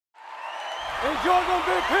Enjoy the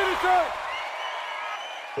big Peterson!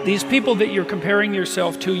 These people that you're comparing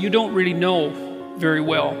yourself to, you don't really know very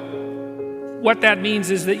well. What that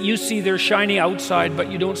means is that you see their shiny outside,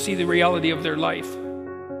 but you don't see the reality of their life.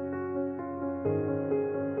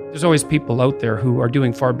 There's always people out there who are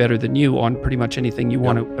doing far better than you on pretty much anything you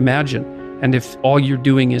want to imagine. And if all you're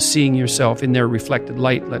doing is seeing yourself in their reflected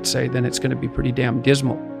light, let's say, then it's going to be pretty damn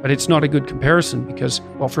dismal. But it's not a good comparison because,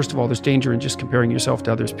 well, first of all, there's danger in just comparing yourself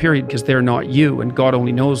to others, period, because they're not you. And God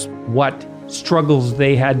only knows what struggles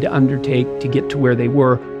they had to undertake to get to where they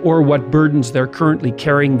were, or what burdens they're currently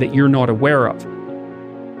carrying that you're not aware of.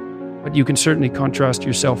 But you can certainly contrast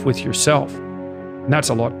yourself with yourself, and that's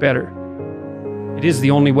a lot better. It is the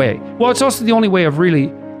only way. Well, it's also the only way of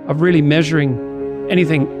really measuring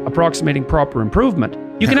anything approximating proper improvement.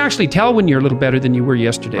 You can actually tell when you're a little better than you were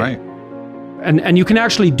yesterday. Right. And you can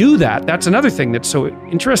actually do that. That's another thing that's so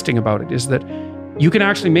interesting about it, is that you can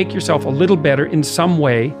actually make yourself a little better in some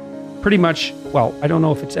way, pretty much, well, I don't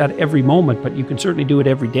know if it's at every moment, but you can certainly do it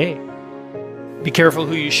every day. Be careful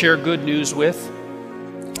who you share good news with,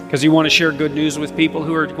 because you want to share good news with people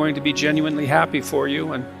who are going to be genuinely happy for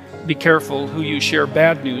you, and be careful who you share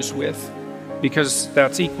bad news with, because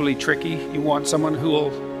that's equally tricky. You want someone who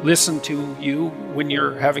will listen to you when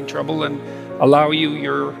you're having trouble and allow you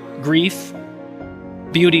your grief.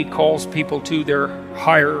 Beauty calls people to their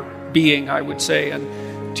higher being, I would say,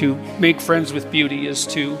 and to make friends with beauty is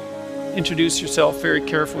to introduce yourself very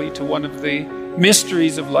carefully to one of the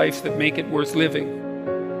mysteries of life that make it worth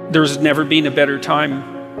living. There's never been a better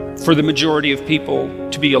time for the majority of people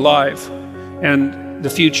to be alive. And the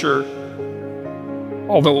future,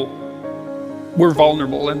 although we're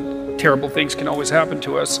vulnerable and terrible things can always happen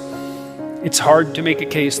to us, it's hard to make a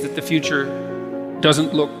case that the future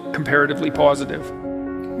doesn't look comparatively positive.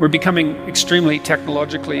 We're becoming extremely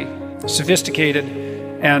technologically sophisticated,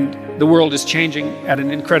 and the world is changing at an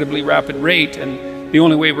incredibly rapid rate, and the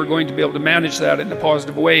only way we're going to be able to manage that in a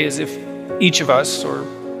positive way is if each of us, or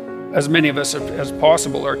as many of us as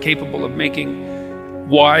possible, are capable of making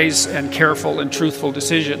wise and careful and truthful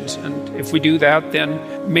decisions. And if we do that,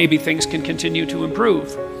 then maybe things can continue to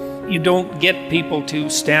improve. You don't get people to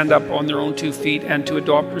stand up on their own 2 feet and to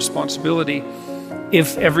adopt responsibility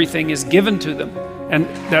if everything is given to them. And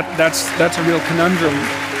that's a real conundrum.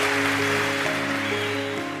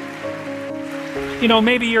 You know,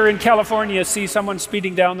 maybe you're in California, see someone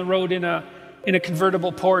speeding down the road in a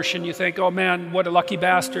convertible Porsche, and you think, oh man, what a lucky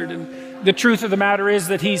bastard. And the truth of the matter is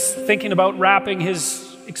that he's thinking about wrapping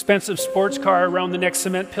his expensive sports car around the next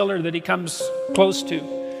cement pillar that he comes close to.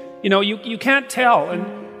 You know, you can't tell,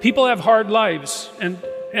 and people have hard lives, and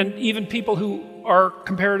even people who are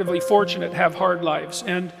comparatively fortunate have hard lives.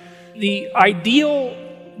 And the ideal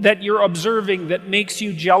that you're observing that makes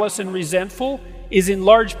you jealous and resentful is in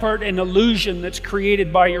large part an illusion that's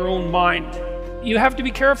created by your own mind. You have to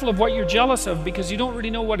be careful of what you're jealous of, because you don't really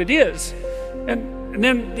know what it is. And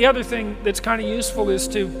then the other thing that's kind of useful is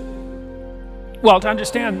to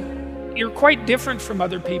understand you're quite different from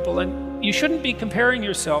other people, and you shouldn't be comparing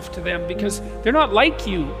yourself to them because they're not like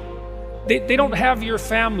you. They don't have your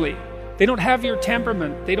family. They don't have your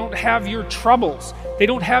temperament. They don't have your troubles. They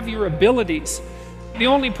don't have your abilities. The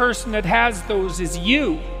only person that has those is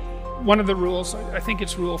you. One of the rules, I think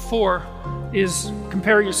it's rule 4, is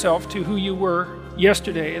compare yourself to who you were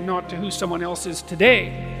yesterday and not to who someone else is today.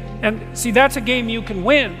 And see, that's a game you can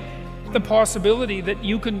win. The possibility that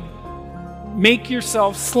you can make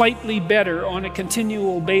yourself slightly better on a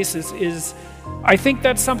continual basis is, I think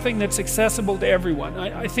that's something that's accessible to everyone.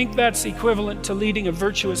 I think that's equivalent to leading a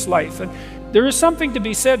virtuous life. And there is something to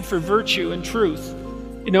be said for virtue and truth.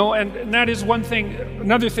 You know, and that is one thing.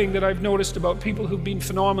 Another thing that I've noticed about people who've been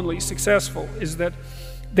phenomenally successful is that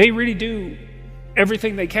they really do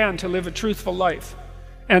everything they can to live a truthful life.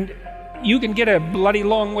 And you can get a bloody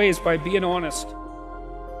long ways by being honest.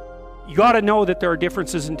 You got to know that there are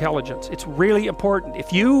differences in intelligence. It's really important.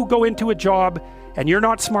 If you go into a job and you're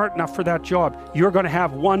not smart enough for that job, you're going to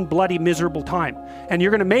have one bloody miserable time. And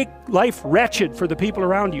you're going to make life wretched for the people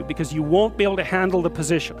around you because you won't be able to handle the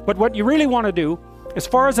position. But what you really want to do, as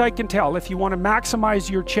far as I can tell, if you want to maximize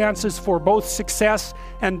your chances for both success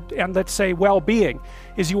and let's say well-being,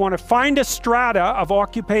 is you want to find a strata of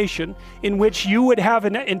occupation in which you would have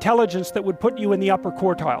an intelligence that would put you in the upper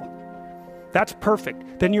quartile. That's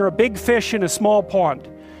perfect. Then you're a big fish in a small pond.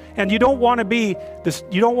 And you don't want to be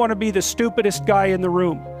the stupidest guy in the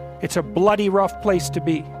room. It's a bloody rough place to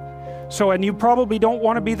be. So, and you probably don't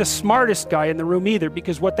want to be the smartest guy in the room either,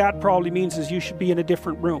 because what that probably means is you should be in a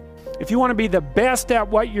different room. If you want to be the best at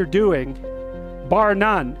what you're doing, bar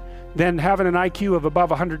none, then having an IQ of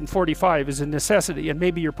above 145 is a necessity, and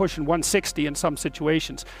maybe you're pushing 160 in some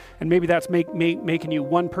situations, and maybe that's making you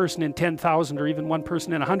one person in 10,000 or even one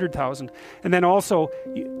person in 100,000. And then also,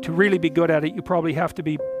 to really be good at it, you probably have to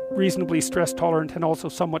be reasonably stress tolerant and also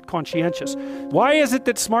somewhat conscientious. Why is it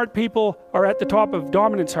that smart people are at the top of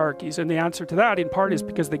dominance hierarchies? And the answer to that in part is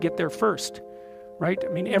because they get there first. Right? I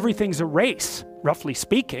mean, everything's a race, roughly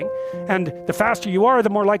speaking, and the faster you are,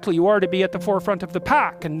 the more likely you are to be at the forefront of the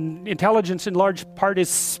pack, and intelligence in large part is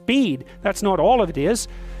speed. That's not all of it is.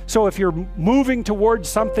 So if you're moving towards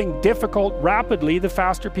something difficult rapidly, the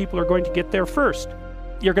faster people are going to get there first.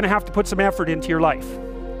 You're going to have to put some effort into your life,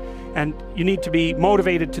 and you need to be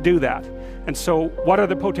motivated to do that. And so what are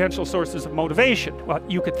the potential sources of motivation? Well,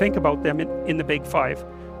 you could think about them in the big five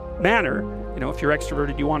manner. You know, if you're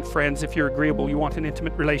extroverted, you want friends. If you're agreeable, you want an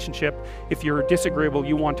intimate relationship. If you're disagreeable,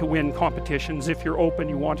 you want to win competitions. If you're open,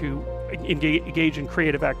 you want to engage in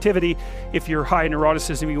creative activity. If you're high in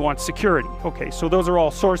neuroticism, you want security. Okay, so those are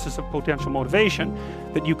all sources of potential motivation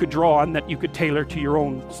that you could draw on, that you could tailor to your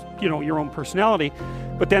own, your own personality.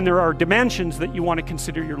 But then there are dimensions that you want to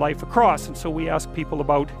consider your life across. And so we ask people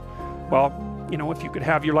about, well, if you could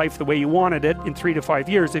have your life the way you wanted it in 3 to 5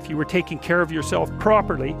 years, if you were taking care of yourself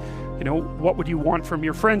properly, what would you want from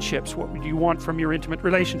your friendships? What would you want from your intimate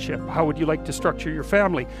relationship? How would you like to structure your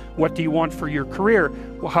family? What do you want for your career?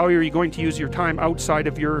 Well, how are you going to use your time outside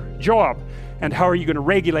of your job? And how are you going to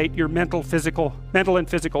regulate your mental and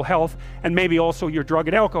physical health, and maybe also your drug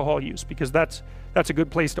and alcohol use, because that's a good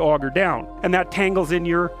place to auger down. And that tangles in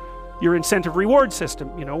your incentive reward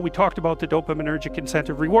system. We talked about the dopaminergic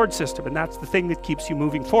incentive reward system, and that's the thing that keeps you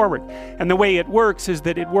moving forward. And the way it works is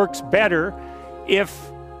that it works better if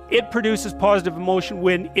it produces positive emotion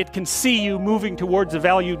when it can see you moving towards a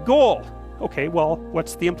valued goal. Okay, well,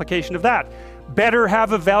 what's the implication of that? Better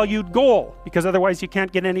have a valued goal, because otherwise you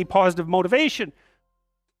can't get any positive motivation.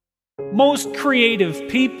 Most creative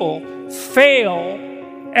people fail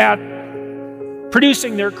at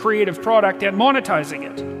producing their creative product and monetizing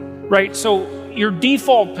it. Right, so your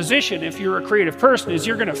default position, if you're a creative person, is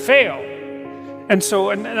you're going to fail, and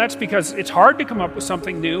that's because it's hard to come up with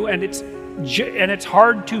something new, and it's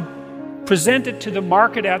hard to present it to the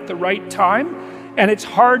market at the right time, and it's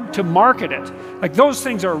hard to market it. Like, those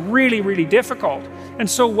things are really, really difficult. And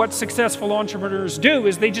so what successful entrepreneurs do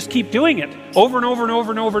is they just keep doing it over and over and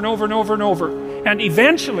over and over and over and over and over, and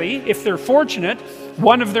eventually, if they're fortunate,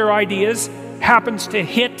 one of their ideas happens to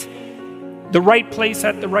hit the right place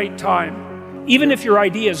at the right time. Even if your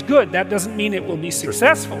idea is good, that doesn't mean it will be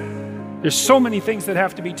successful. There's so many things that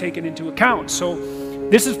have to be taken into account. So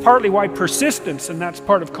this is partly why persistence, and that's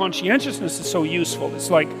part of conscientiousness, is so useful. It's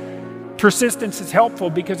like persistence is helpful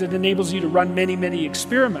because it enables you to run many, many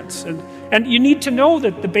experiments. And you need to know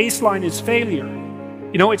that the baseline is failure.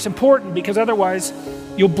 It's important, because otherwise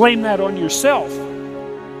you'll blame that on yourself.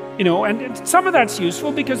 And some of that's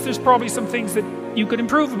useful because there's probably some things that you could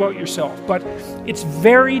improve about yourself, but it's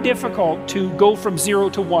very difficult to go from 0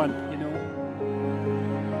 to 1.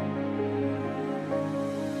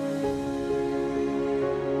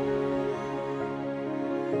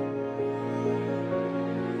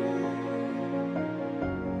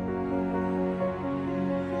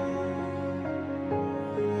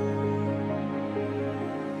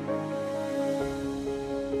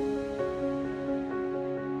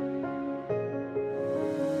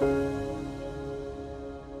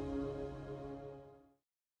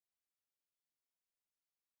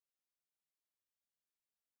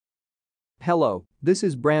 Hello, this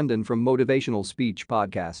is Brandon from Motivational Speech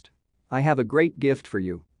Podcast. I have a great gift for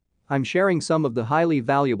you. I'm sharing some of the highly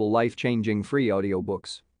valuable life-changing free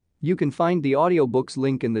audiobooks. You can find the audiobooks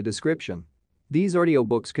link in the description. These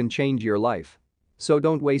audiobooks can change your life, so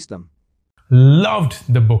don't waste them.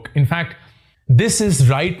 Loved the book. In fact, this is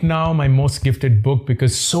right now my most gifted book,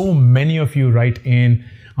 because so many of you write in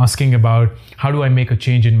asking about, how do I make a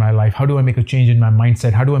change in my life? How do I make a change in my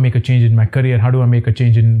mindset? How do I make a change in my career? How do I make a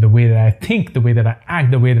change in the way that I think, the way that I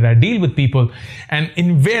act, the way that I deal with people? And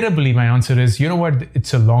invariably my answer is, you know what?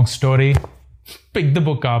 It's a long story. Pick the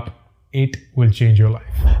book up. It will change your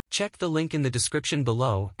life. Check the link in the description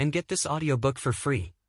below and get this audiobook for free.